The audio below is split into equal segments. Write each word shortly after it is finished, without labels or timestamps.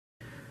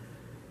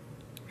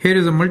Here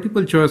is a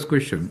multiple choice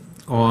question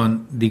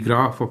on the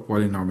graph of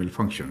polynomial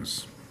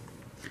functions.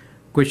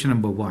 Question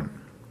number 1.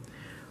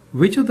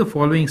 Which of the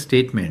following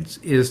statements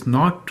is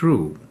not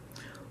true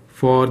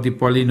for the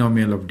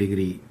polynomial of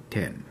degree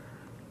 10?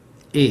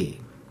 A.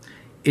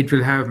 It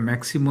will have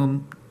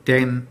maximum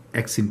 10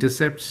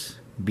 x-intercepts.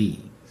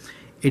 B.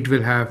 It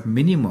will have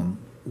minimum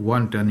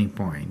 1 turning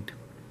point.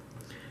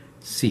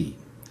 C.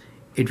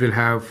 It will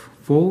have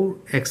 4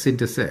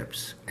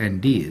 x-intercepts.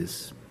 And D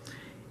is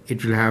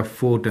it will have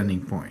 4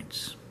 turning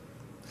points.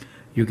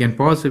 You can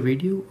pause the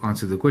video,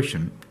 answer the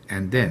question,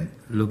 and then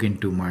look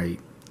into my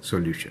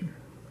solution.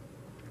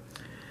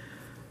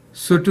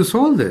 So to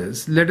solve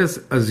this, let us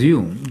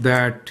assume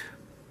that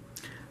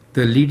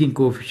the leading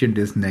coefficient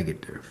is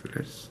negative.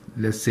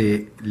 Let's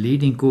say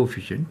leading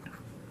coefficient,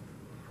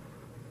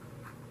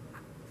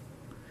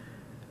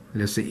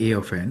 let's say a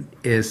of n,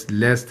 is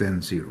less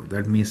than 0.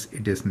 That means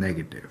it is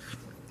negative.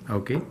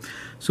 Okay.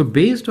 So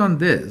based on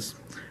this,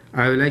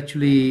 I will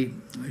actually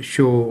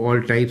show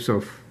all types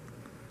of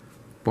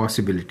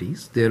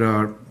possibilities. There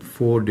are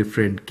 4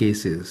 different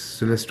cases.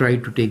 So let's try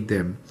to take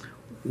them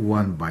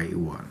one by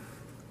one.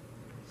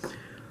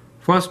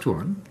 First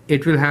one,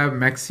 it will have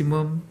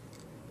maximum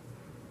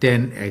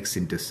 10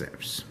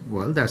 x-intercepts.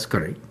 Well, that's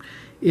correct.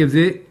 If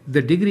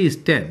the degree is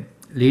 10,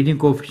 leading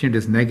coefficient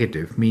is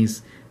negative,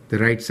 means the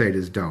right side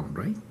is down,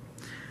 right?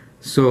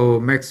 So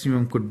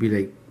maximum could be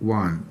like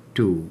 1,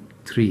 2,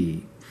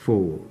 3,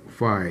 4,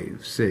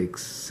 5,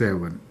 6,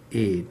 7,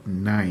 8,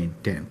 9,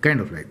 10, kind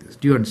of like this.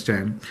 Do you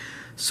understand?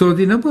 So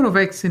the number of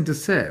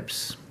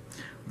x-intercepts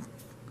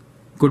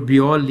could be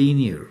all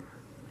linear,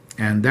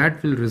 and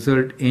that will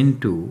result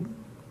into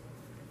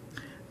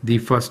the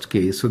first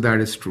case, so that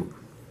is true.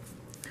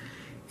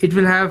 It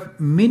will have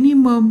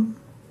minimum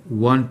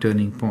 1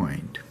 turning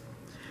point.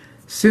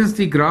 Since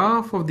the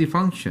graph of the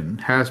function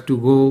has to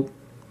go,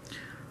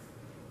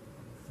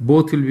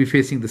 both will be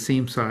facing the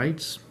same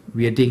sides.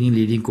 We are taking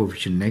leading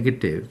coefficient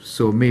negative,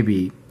 so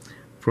maybe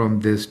from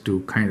this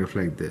to kind of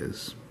like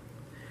this,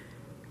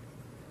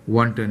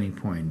 1 turning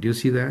point. Do you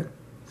see that?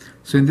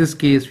 So in this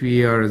case,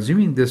 we are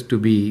assuming this to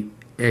be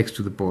x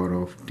to the power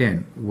of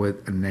 10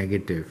 with a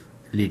negative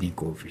leading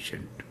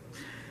coefficient.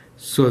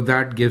 So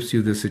that gives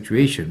you the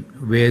situation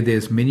where there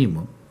is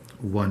minimum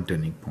 1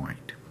 turning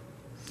point.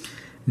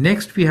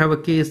 Next, we have a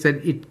case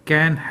that it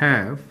can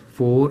have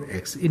 4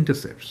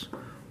 x-intercepts.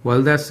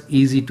 Well, that's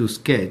easy to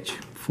sketch,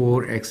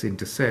 4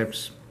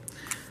 x-intercepts.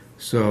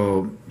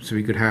 So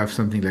we could have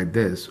something like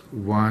this,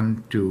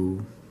 1,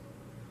 2,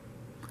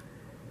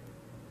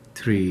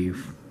 3.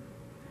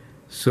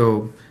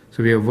 So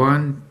we have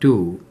 1,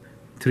 2,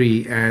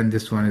 3, and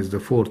this one is the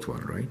 4th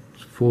one, right?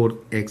 4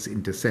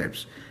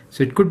 x-intercepts.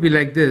 So it could be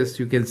like this.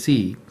 You can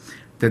see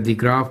that the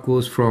graph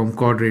goes from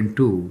quadrant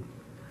 2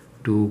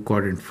 to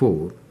quadrant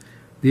 4.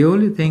 The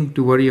only thing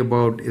to worry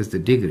about is the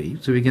degree.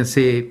 So we can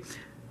say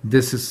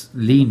this is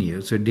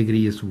linear, so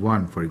degree is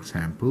 1, for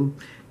example.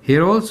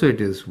 Here also it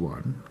is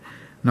 1.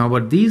 Now,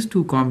 but these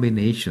two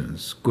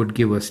combinations could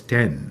give us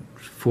 10.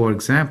 For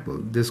example,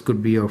 this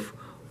could be of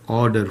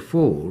order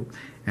 4,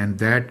 and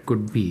that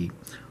could be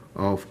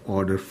of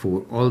order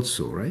 4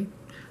 also, right?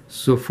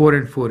 So 4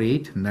 and 4,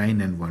 8,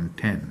 9 and 1,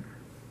 10.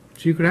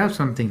 So you could have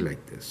something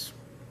like this.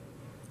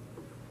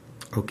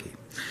 Okay,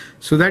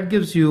 so that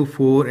gives you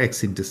 4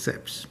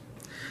 x-intercepts.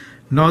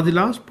 Now the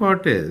last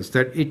part is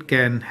that it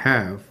can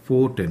have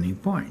 4 turning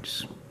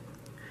points.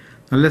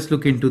 Now let's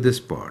look into this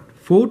part.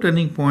 4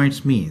 turning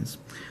points means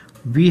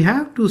we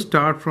have to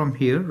start from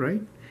here,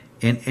 right,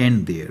 and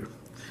end there.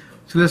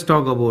 So let's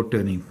talk about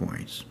turning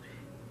points.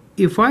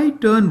 If I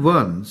turn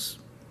once,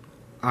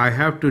 I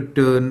have to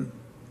turn,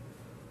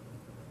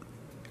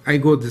 I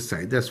go this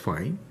side, that's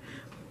fine.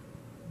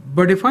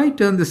 But if I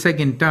turn the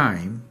second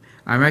time,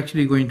 I'm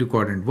actually going to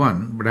quadrant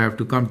 1, but I have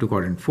to come to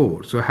quadrant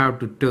 4. So I have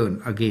to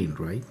turn again,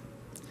 right?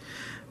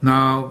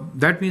 Now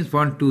that means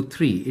 1, 2,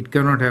 3. It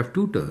cannot have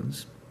 2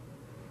 turns.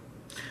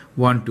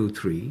 1, 2,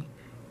 3.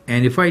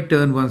 And if I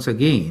turn once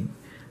again,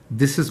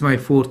 this is my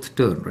 4th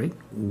turn, right?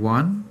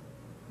 1,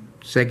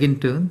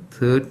 2nd turn,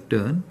 3rd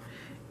turn,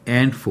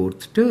 and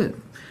 4th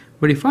turn.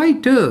 But if I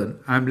turn,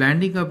 I'm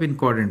landing up in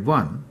quadrant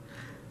 1,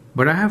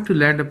 but I have to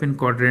land up in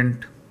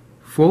quadrant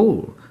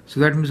 4. So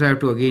that means I have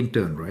to again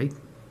turn, right?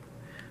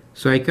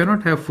 So I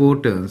cannot have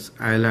 4 turns,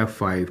 I'll have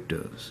 5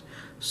 turns.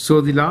 So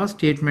the last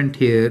statement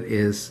here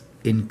is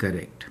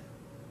incorrect.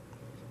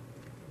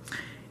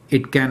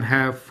 It can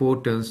have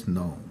 4 turns,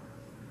 no.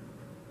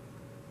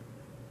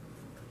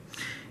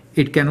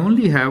 It can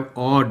only have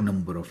odd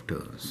number of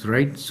turns,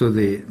 right? So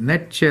the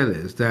nutshell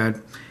is that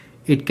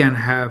it can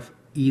have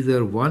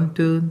either 1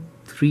 turn,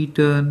 3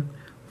 turn,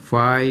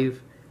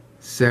 5,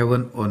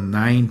 7 or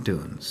 9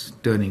 turns,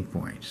 turning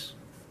points.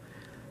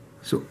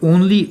 So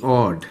only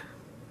odd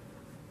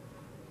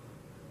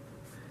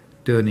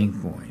turning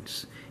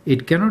points.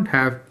 It cannot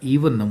have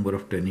even number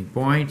of turning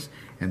points,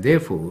 and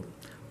therefore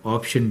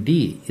option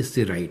D is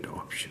the right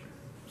option.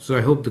 So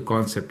I hope the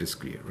concept is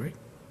clear, right?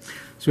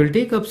 So we'll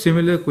take up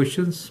similar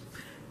questions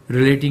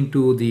relating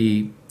to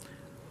the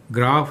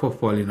graph of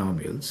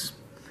polynomials,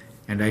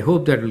 And I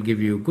hope that will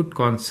give you a good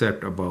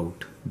concept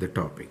about the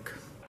topic.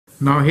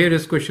 Now here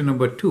is question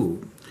number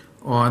 2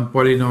 on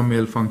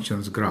polynomial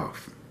functions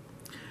graph.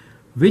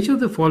 Which of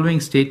the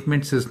following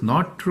statements is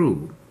not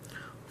true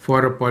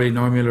for a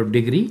polynomial of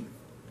degree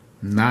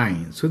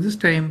 9? So this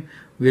time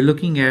we're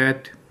looking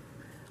at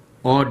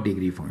odd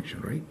degree function,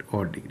 right?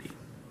 Odd degree.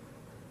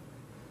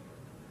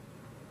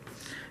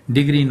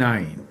 Degree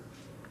 9.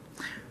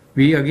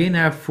 We again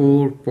have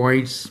 4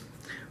 points.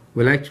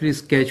 We'll actually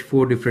sketch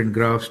 4 different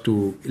graphs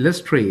to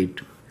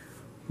illustrate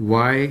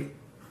why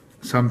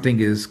something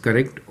is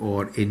correct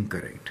or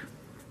incorrect.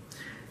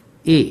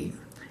 A.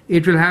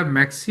 It will have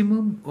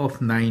maximum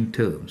of 9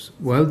 terms.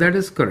 Well, that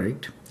is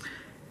correct.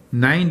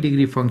 9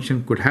 degree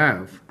function could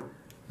have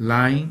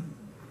line,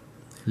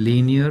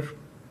 linear,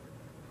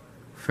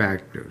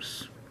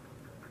 factors.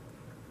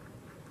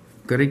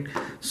 Correct?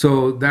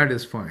 So that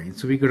is fine.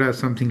 So we could have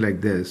something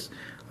like this.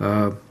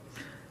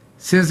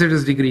 Since it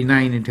is degree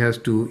 9, it has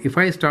to, if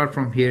I start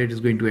from here, it is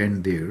going to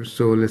end there.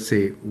 So let's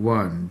say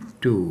 1,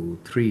 2,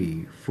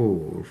 3,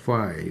 4,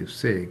 5,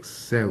 6,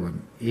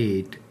 7,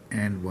 8,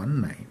 and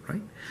 1, 9,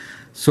 right?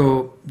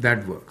 So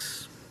that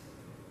works.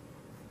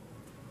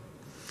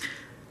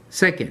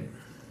 Second,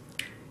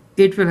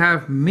 it will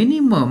have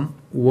minimum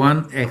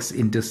 1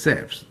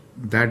 x-intercepts.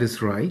 That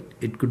is right.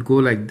 It could go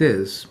like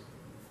this.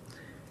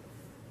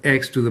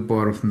 X to the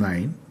power of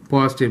 9,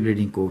 positive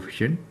leading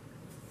coefficient,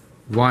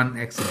 1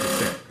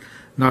 x-intercept.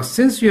 Now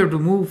since you have to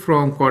move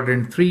from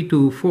quadrant 3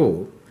 to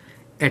 4,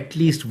 at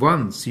least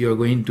once you are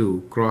going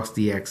to cross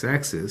the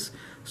x-axis,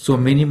 so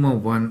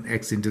minimum 1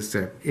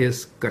 x-intercept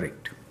is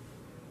correct.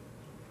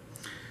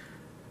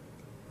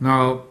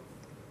 Now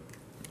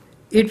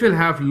it will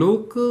have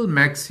local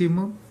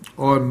maximum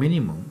or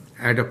minimum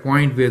at a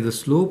point where the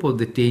slope of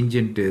the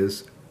tangent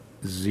is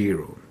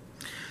 0.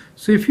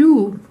 So if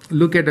you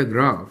look at a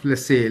graph,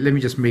 let's say, let me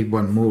just make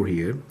one more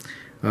here.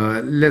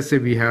 Let's say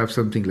we have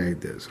something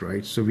like this,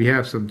 right? So we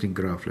have something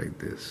graph like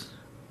this.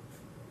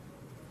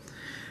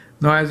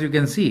 Now as you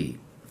can see,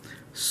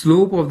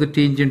 slope of the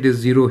tangent is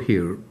 0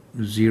 here,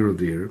 0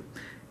 there.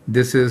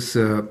 This is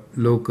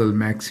local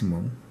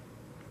maximum.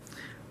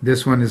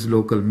 This one is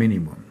local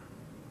minimum.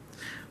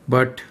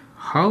 But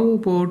how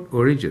about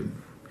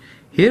origin?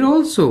 Here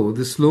also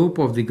the slope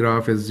of the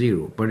graph is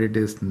 0, but it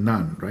is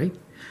none, right?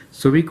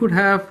 So we could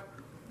have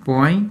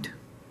point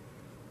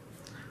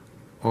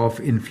of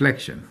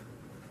inflection,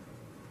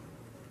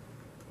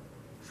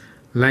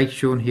 like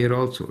shown here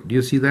also. Do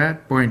you see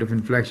that? Point of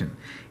inflection.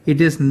 It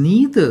is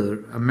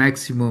neither a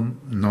maximum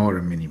nor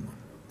a minimum,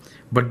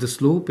 but the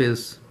slope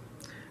is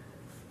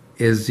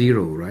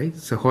 0, right?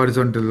 It's a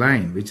horizontal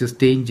line which is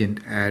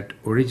tangent at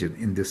origin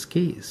in this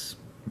case,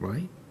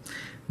 right?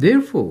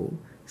 Therefore,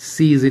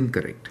 C is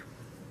incorrect.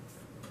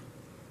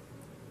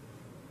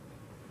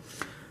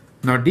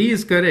 Now D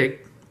is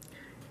correct.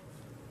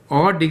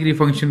 Odd degree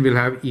function will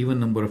have even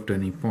number of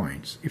turning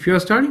points. If you are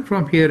starting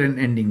from here and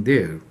ending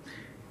there,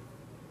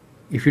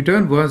 if you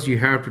turn once, you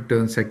have to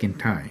turn second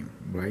time,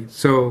 right?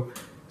 So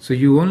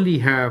you only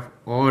have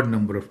odd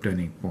number of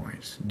turning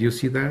points. Do you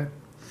see that?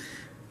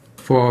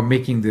 For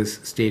making this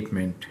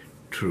statement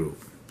true.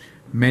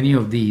 Many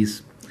of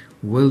these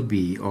will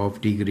be of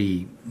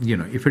degree,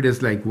 if it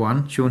is like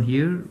 1 shown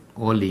here,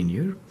 or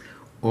linear,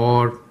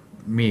 or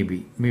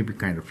maybe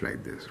kind of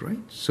like this, right?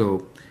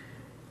 So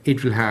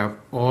it will have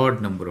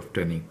odd number of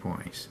turning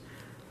points.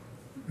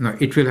 Now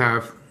it will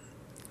have,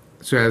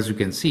 so as you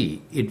can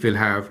see, it will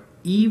have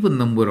even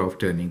number of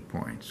turning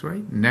points,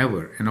 right?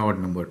 Never an odd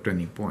number of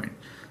turning points.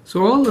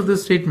 So all of the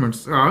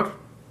statements are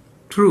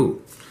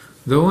true.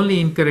 The only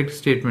incorrect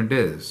statement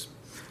is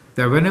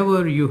that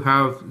whenever you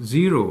have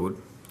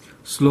zeroed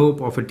slope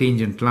of a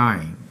tangent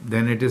line,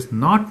 then it is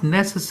not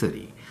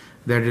necessary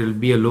that it will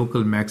be a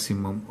local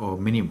maximum or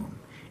minimum.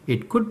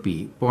 It could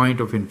be point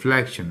of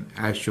inflection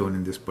as shown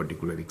in this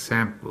particular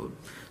example.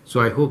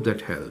 So I hope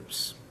that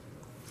helps.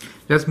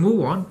 Let's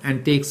move on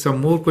and take some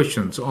more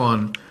questions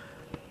on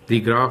the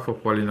graph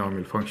of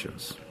polynomial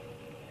functions.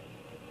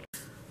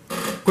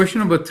 Question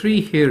number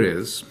 3 here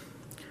is,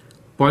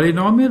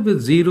 polynomial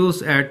with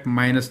zeros at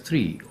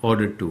 -3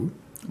 order 2,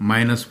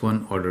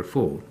 -1 order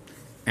 4,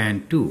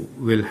 and 2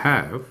 will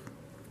have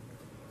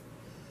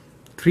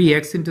 3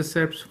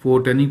 x-intercepts,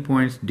 4 turning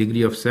points,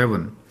 degree of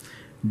 7,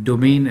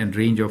 domain and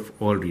range of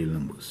all real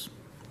numbers.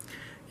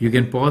 You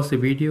can pause the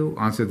video,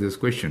 answer this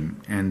question,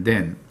 and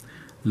then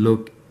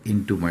look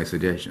into my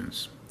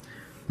suggestions.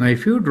 Now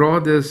if you draw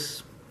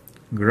this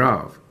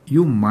graph,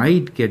 you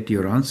might get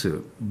your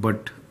answer,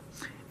 but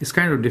it's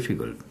kind of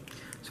difficult.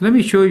 So let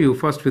me show you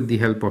first with the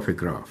help of a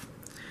graph.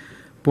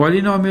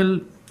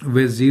 Polynomial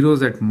with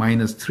zeros at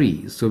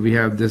 -3, so we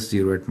have this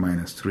 0 at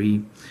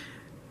 -3,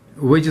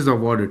 which is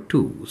of order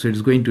 2, so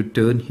it's going to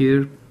turn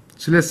here.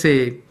 So let's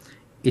say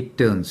it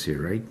turns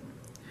here, right?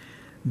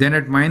 Then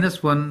at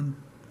 -1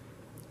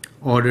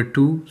 order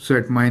 2, so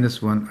at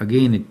 -1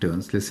 again it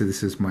turns. Let's say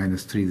this is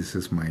 -3, this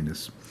is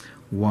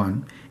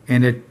 -1,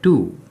 and at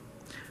 2,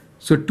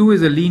 so 2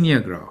 is a linear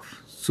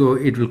graph, so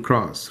it will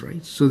cross,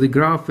 right? So the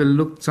graph will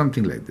look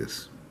something like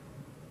this.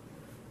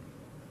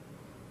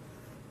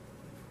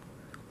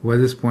 Well,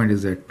 this point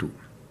is at 2.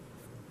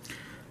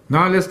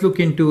 Now let's look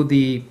into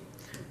the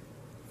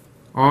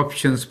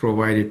options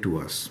provided to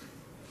us.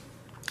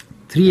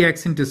 3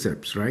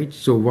 x-intercepts, right?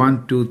 So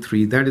 1, 2,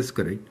 3, that is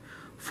correct.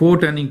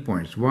 4 turning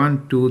points,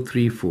 1, 2,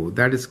 3, 4,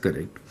 that is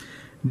correct.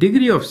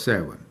 Degree of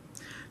 7.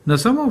 Now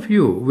some of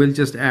you will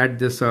just add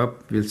this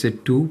up, we'll say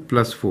 2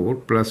 plus 4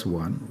 plus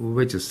 1,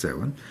 which is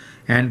 7,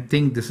 and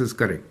think this is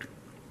correct.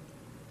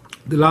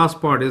 The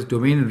last part is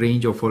domain and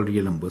range of all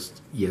real numbers.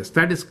 Yes,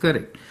 that is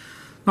correct.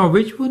 Now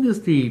which one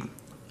is the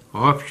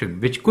option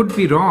which could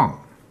be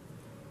wrong?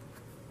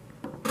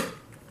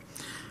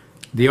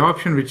 The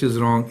option which is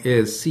wrong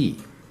is C.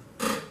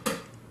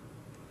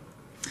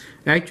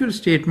 Actual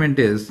statement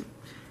is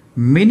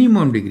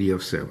minimum degree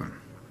of 7.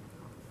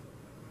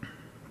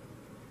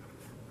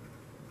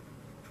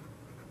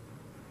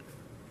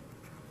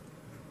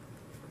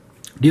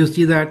 Do you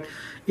see that?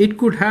 It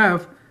could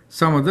have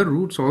some other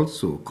roots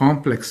also,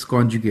 complex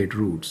conjugate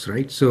roots,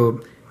 right?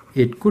 So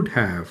it could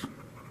have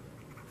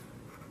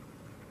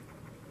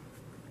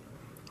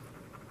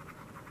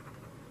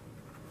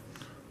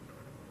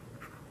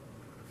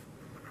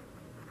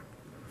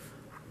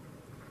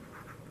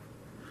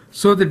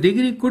so the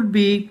degree could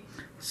be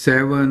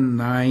 7,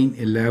 9,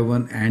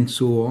 11 and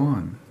so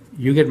on.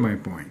 You get my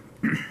point.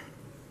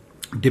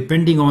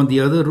 Depending on the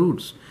other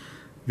roots,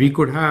 we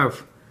could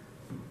have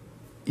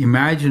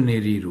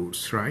imaginary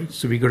roots, right?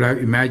 So we could have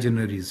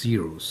imaginary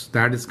zeros.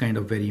 That is kind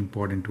of very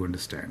important to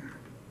understand.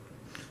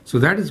 So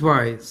that is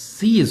why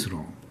C is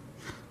wrong.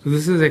 So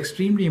this is an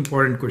extremely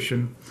important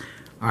question.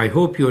 I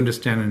hope you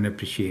understand and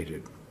appreciate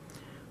it.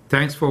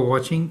 Thanks for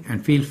watching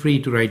and feel free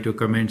to write your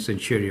comments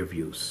and share your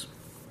views.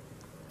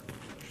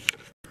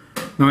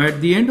 Now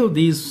at the end of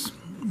these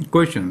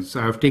questions,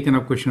 I have taken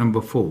up question number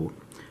 4,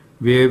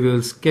 where we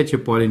will sketch a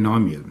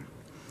polynomial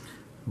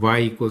y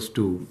equals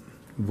to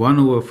 1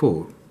 over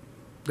 4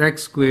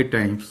 x squared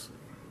times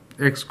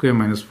x squared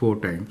minus 4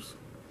 times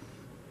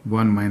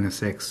 1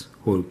 minus x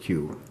whole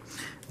cube.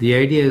 The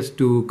idea is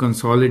to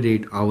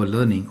consolidate our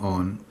learning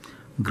on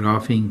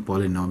graphing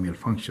polynomial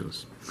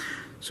functions.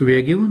 So we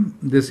are given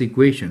this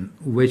equation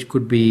which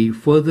could be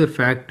further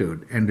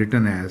factored and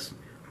written as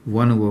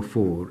 1 over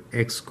 4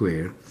 x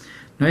squared.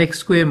 Now x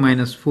squared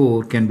minus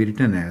 4 can be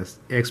written as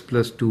x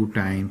plus 2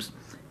 times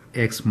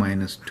x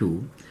minus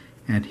 2,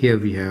 and here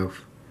we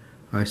have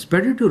it's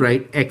better to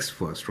write x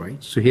first,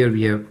 right? So here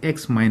we have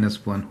x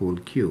minus 1 whole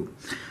cube.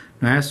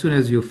 Now as soon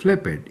as you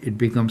flip it, it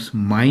becomes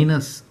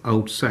minus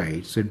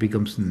outside, so it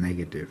becomes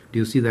negative. Do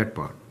you see that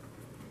part?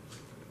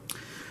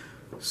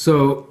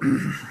 So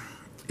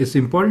it's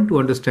important to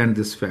understand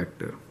this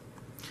factor.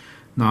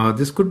 Now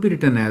this could be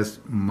written as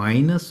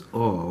minus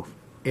of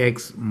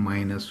x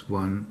minus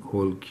 1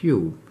 whole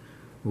cube,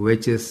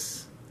 which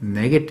is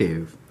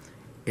negative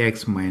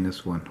x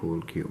minus 1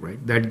 whole cube,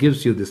 right? That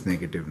gives you this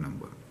negative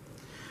number.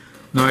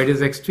 Now it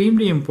is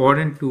extremely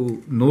important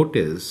to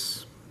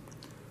notice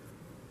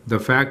the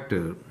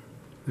factor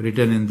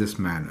written in this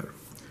manner.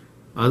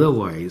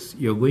 Otherwise,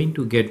 you're going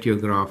to get your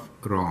graph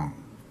wrong.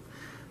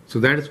 So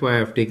that is why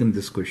I've taken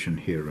this question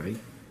here, right?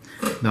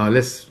 Now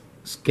let's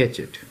sketch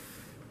it.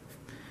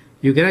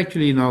 You can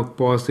actually now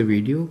pause the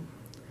video,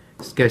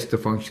 sketch the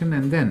function,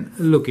 and then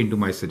look into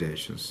my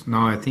suggestions.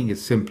 Now I think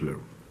it's simpler.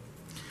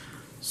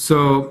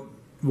 So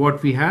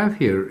what we have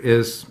here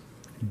is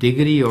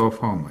degree of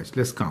how much?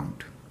 Let's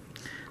count.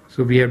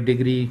 So we have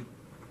degree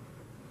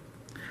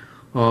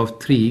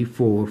of 3,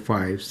 4,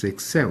 5,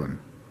 6, 7.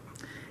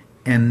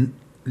 And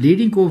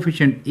leading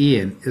coefficient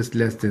an is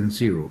less than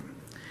 0.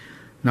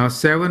 Now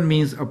 7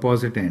 means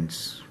opposite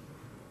ends.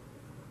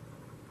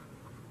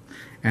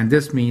 And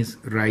this means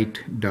right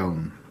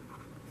down.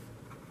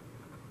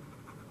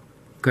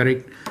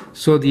 Correct?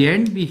 So the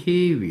end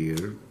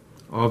behavior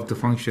of the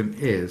function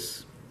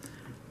is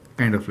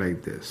kind of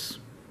like this.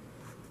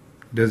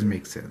 Does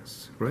make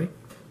sense, right?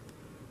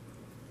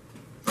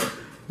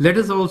 Let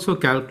us also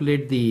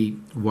calculate the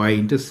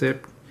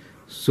y-intercept.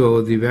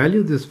 So the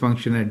value of this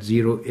function at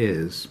 0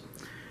 is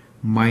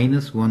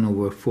minus 1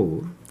 over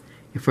 4.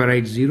 If I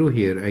write 0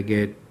 here, I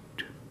get,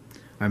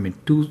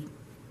 2.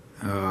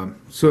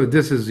 So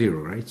this is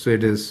 0, right? So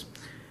it is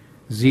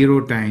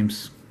 0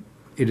 times,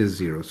 it is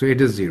 0. So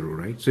it is 0,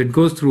 right? So it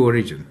goes through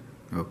origin.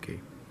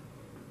 Okay.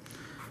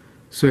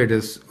 So it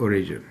is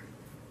origin.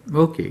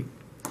 Okay.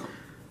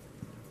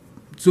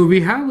 So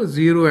we have a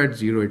 0 at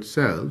 0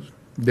 itself.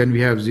 Then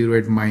we have 0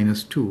 at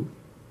minus 2,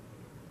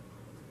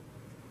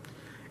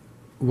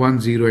 1,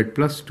 0 at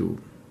plus 2,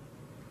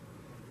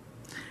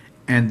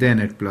 and then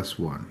at plus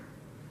 1.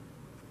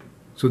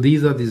 So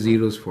these are the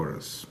zeros for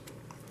us.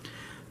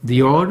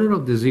 The order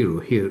of the 0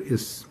 here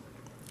is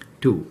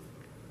 2.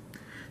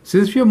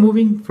 Since we are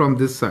moving from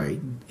this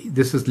side,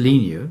 this is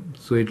linear,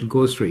 so it will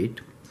go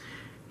straight.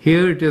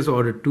 Here it is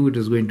order 2, it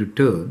is going to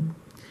turn,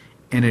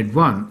 and at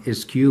 1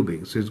 it's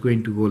cubing, so it's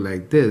going to go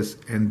like this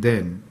and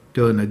then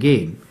turn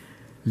again,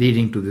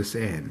 leading to this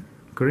end,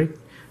 correct?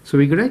 So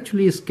we could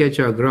actually sketch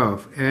our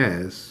graph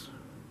as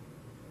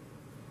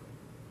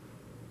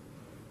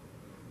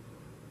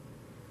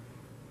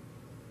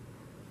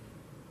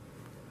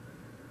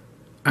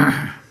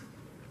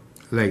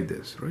like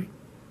this, right?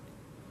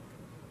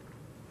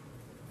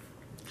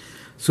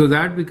 So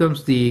that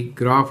becomes the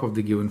graph of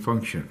the given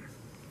function.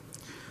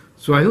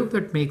 So I hope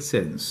that makes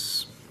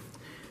sense.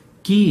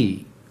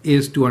 Key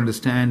is to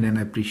understand and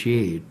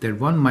appreciate that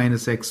 1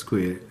 minus x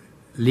squared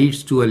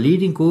leads to a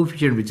leading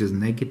coefficient which is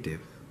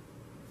negative,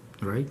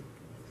 right?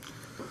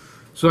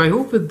 So I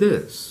hope with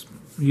this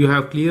you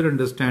have clear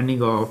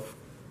understanding of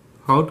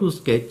how to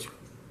sketch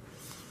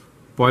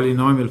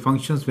polynomial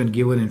functions when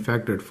given in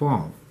factored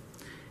form,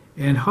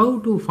 and how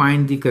to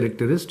find the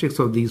characteristics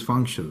of these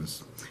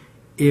functions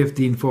if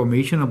the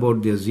information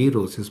about their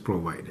zeros is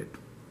provided.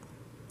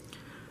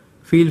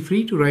 Feel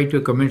free to write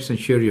your comments and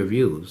share your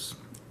views.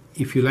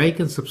 If you like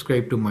and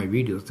subscribe to my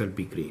videos, that'd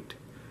be great.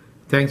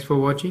 Thanks for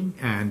watching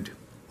and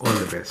all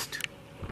the best.